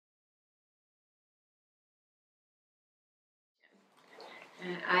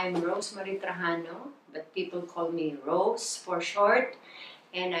I'm Rose Trajano, but people call me Rose for short,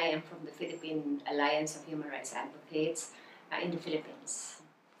 and I am from the Philippine Alliance of Human Rights Advocates in the Philippines.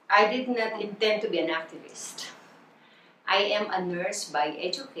 I did not intend to be an activist. I am a nurse by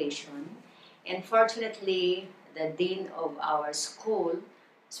education, and fortunately, the dean of our school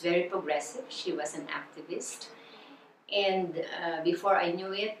is very progressive. She was an activist, and before I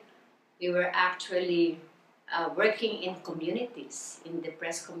knew it, we were actually working in communities, in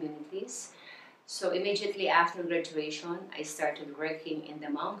depressed communities. So immediately after graduation, I started working in the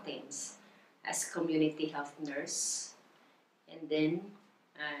mountains as community health nurse, and then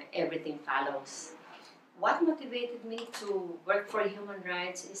everything follows. What motivated me to work for human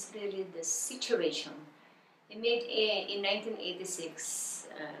rights is really the situation. In 1986,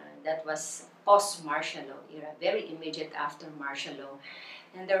 that was post-martial law era, very immediate after martial law,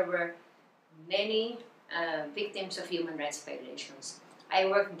 and there were many victims of human rights violations. I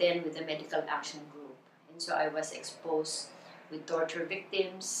worked then with the Medical Action Group, and so I was exposed with torture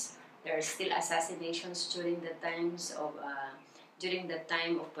victims. There are still assassinations during the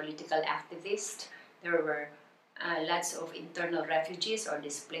time of political activists. There were lots of internal refugees or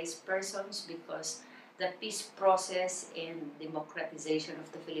displaced persons because the peace process and democratization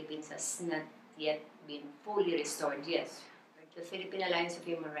of the Philippines has not yet been fully restored yet. The Philippine Alliance of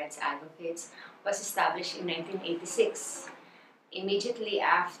Human Rights Advocates was established in 1986, immediately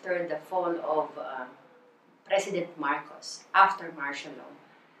after the fall of President Marcos, after martial law.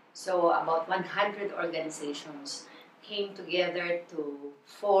 So about 100 organizations came together to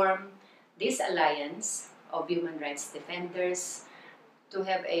form this alliance of human rights defenders to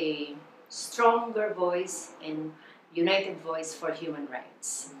have a stronger voice and united voice for human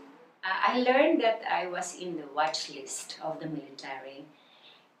rights. I learned that I was in the watch list of the military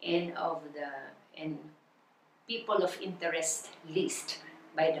and of the people of interest list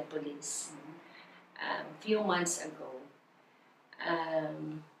by the police a few months ago.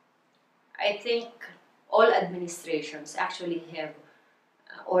 I think all administrations actually have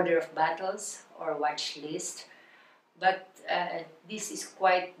order of battles or watch list, but this is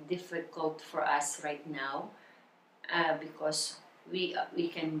quite difficult for us right now because we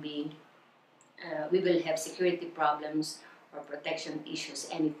will have security problems or protection issues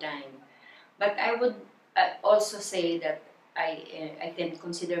anytime. But I would also say that I can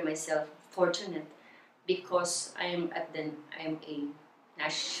consider myself fortunate because I'm a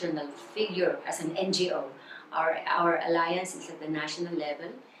national figure as an NGO. Our alliance is at the national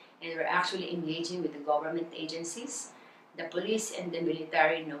level, and we're actually engaging with the government agencies. The police and the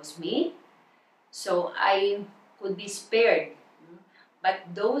military knows me, so I could be spared.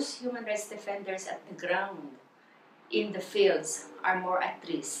 But those human rights defenders at the ground, in the fields, are more at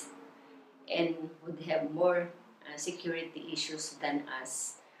risk and would have more security issues than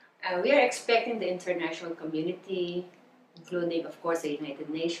us. We are expecting the international community, including, of course, the United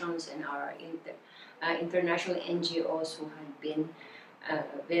Nations and our international NGOs who have been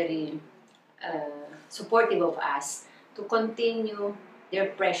very supportive of us, to continue their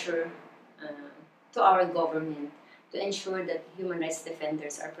pressure to our government to ensure that human rights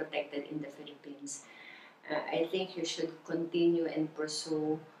defenders are protected in the Philippines. I think you should continue and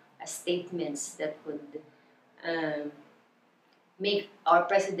pursue statements that would make our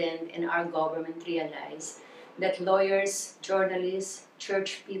president and our government realize that lawyers, journalists,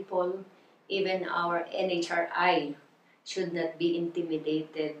 church people, even our NHRI should not be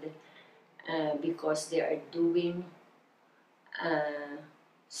intimidated because they are doing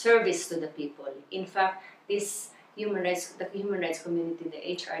service to the people. In fact, the human rights community,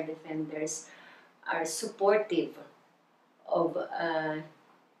 the HR defenders, are supportive of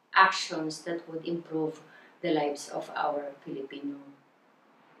actions that would improve the lives of our Filipino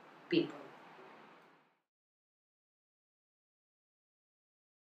people.